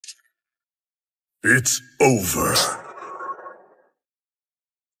It's over.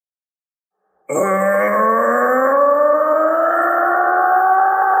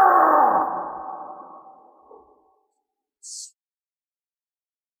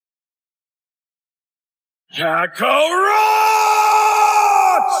 Kakarot!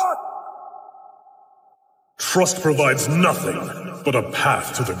 Trust provides nothing but a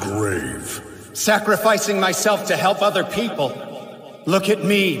path to the grave. Sacrificing myself to help other people. Look at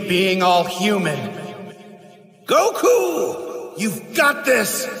me, being all human. Goku! You've got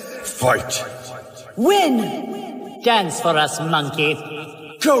this! Fight! Win! Dance for us, monkey.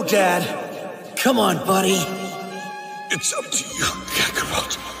 Go, Dad! Come on, buddy! It's up to you,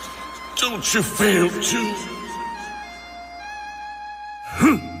 Kakarot. Don't you fail to...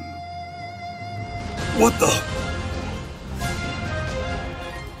 What the...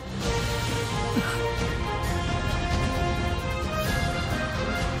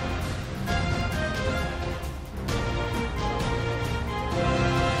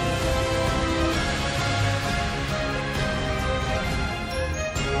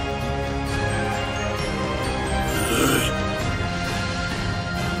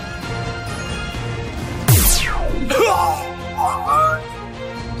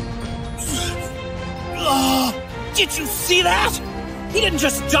 Did you see that? He didn't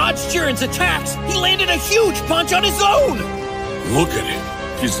just dodge Jiren's attacks, he landed a huge punch on his own! Look at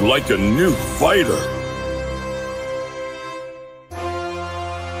him. He's like a new fighter.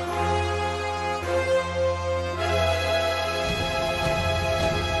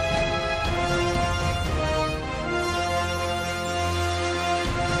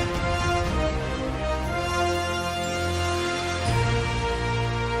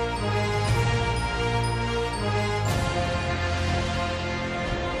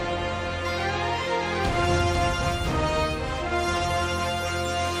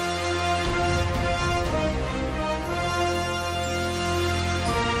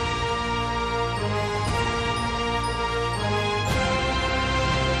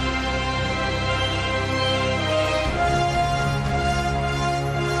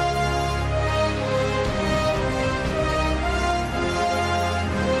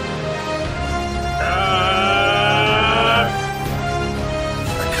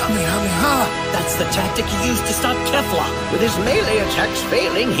 That's the tactic he used to stop Kefla. With his melee attacks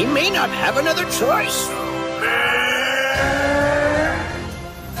failing, he may not have another choice.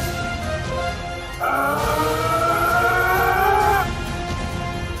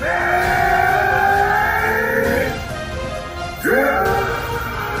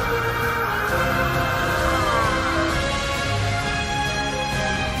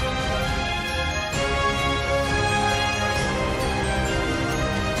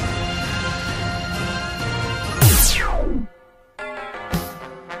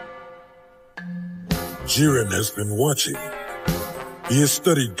 Jiren has been watching. He has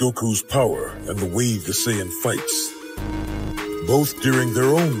studied Goku's power and the way the Saiyan fights, both during their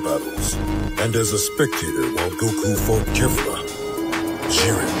own battles and as a spectator while Goku fought Kefla.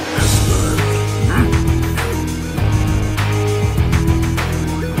 Jiren has learned.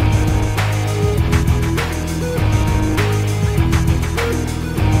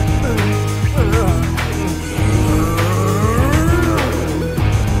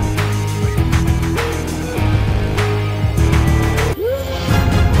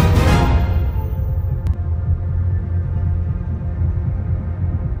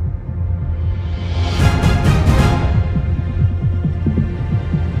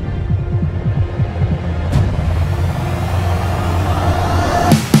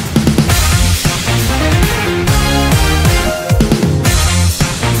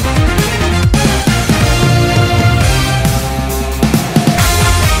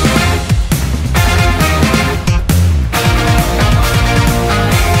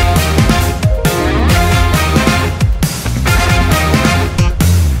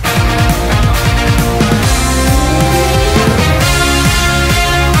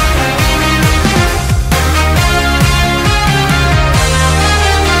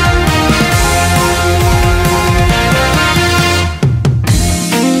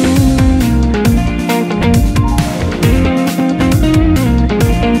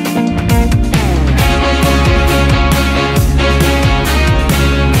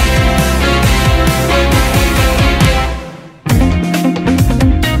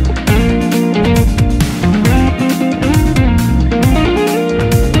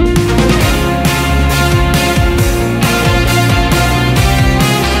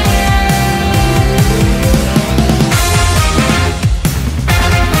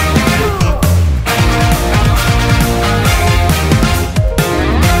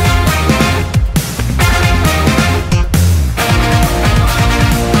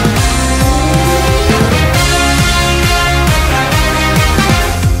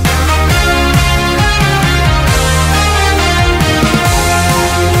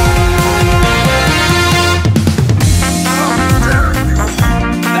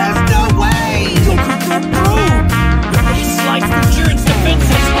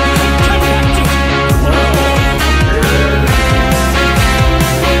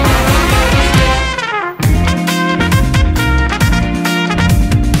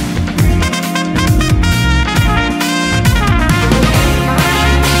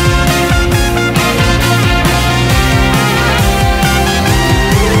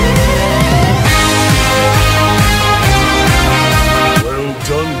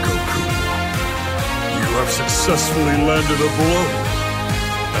 successfully landed a blow.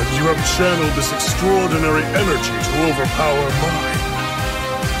 And you have channeled this extraordinary energy to overpower mine.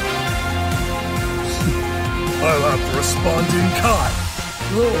 I'll have to respond in kind.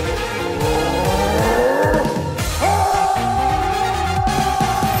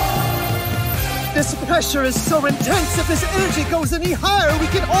 This pressure is so intense, if this energy goes any higher, we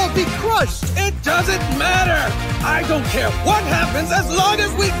can all be crushed! It doesn't matter! I don't care what happens as long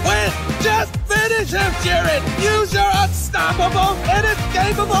as we win! Just finish him, Jiren! Use your unstoppable,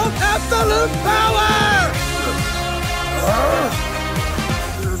 inescapable, absolute power!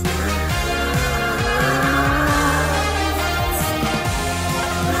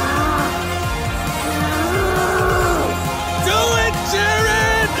 Do it,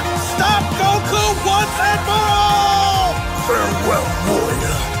 Jiren! Stop Goku once and for all! Farewell,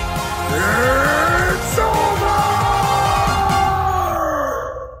 warrior. It's over!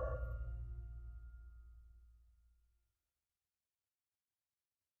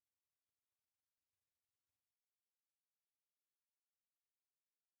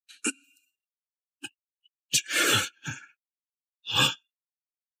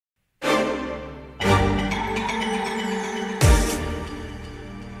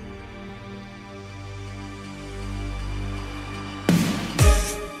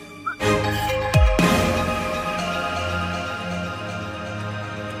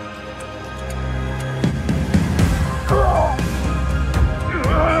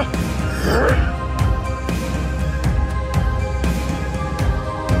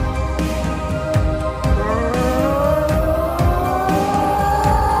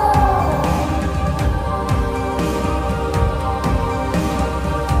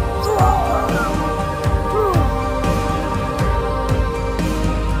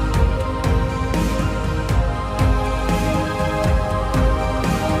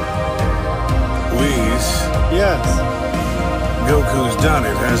 Yes. Goku's done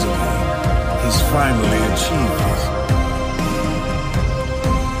it, hasn't he? He's finally achieved it.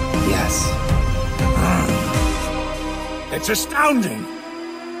 Yes. It's astounding!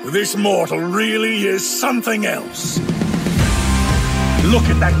 This mortal really is something else. Look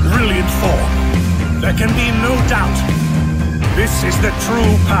at that brilliant form. There can be no doubt. This is the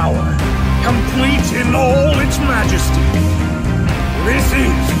true power, complete in all its majesty. This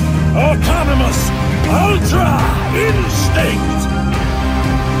is autonomous Ultra Instinct!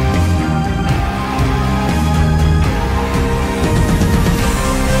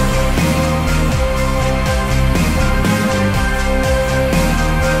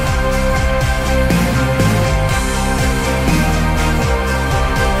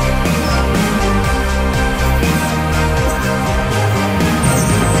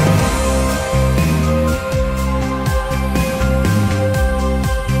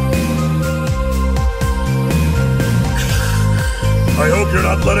 I hope you're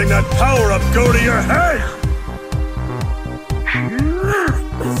not letting that power-up go to your head!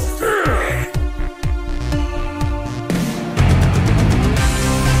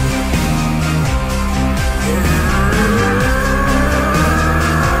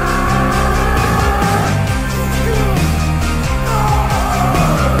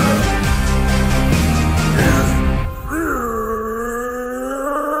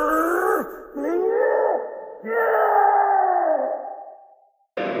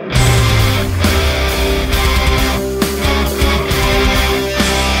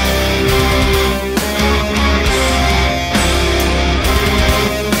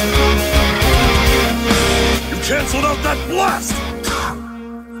 Canceled out that blast!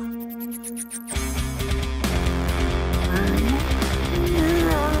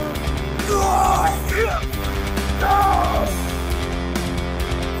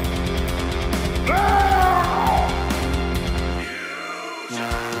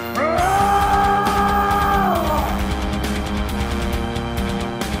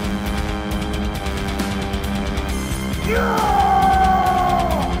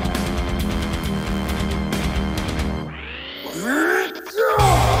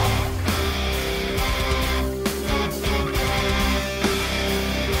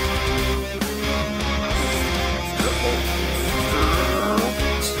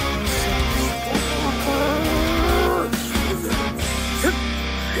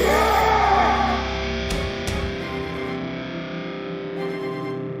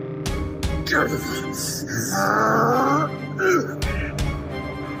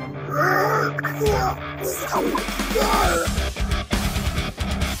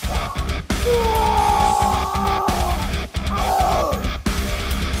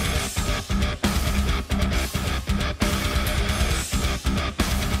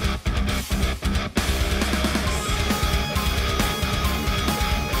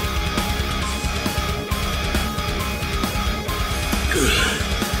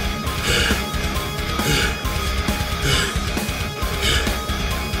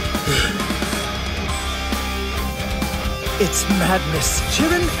 It's madness.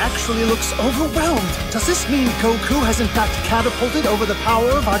 Jiren actually looks overwhelmed. Does this mean Goku has in fact catapulted over the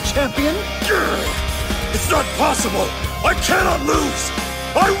power of our champion? It's not possible! I cannot lose!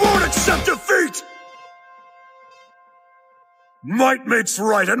 I won't accept defeat! Might makes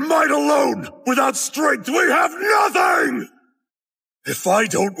right, and might alone! Without strength, we have nothing! If I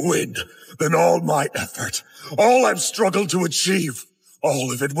don't win, then all my effort, all I've struggled to achieve,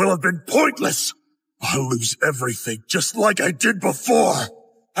 all of it will have been pointless! I'll lose everything just like I did before!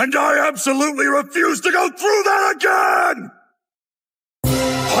 And I absolutely refuse to go through that again!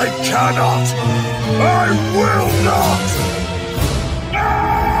 I cannot! I will not!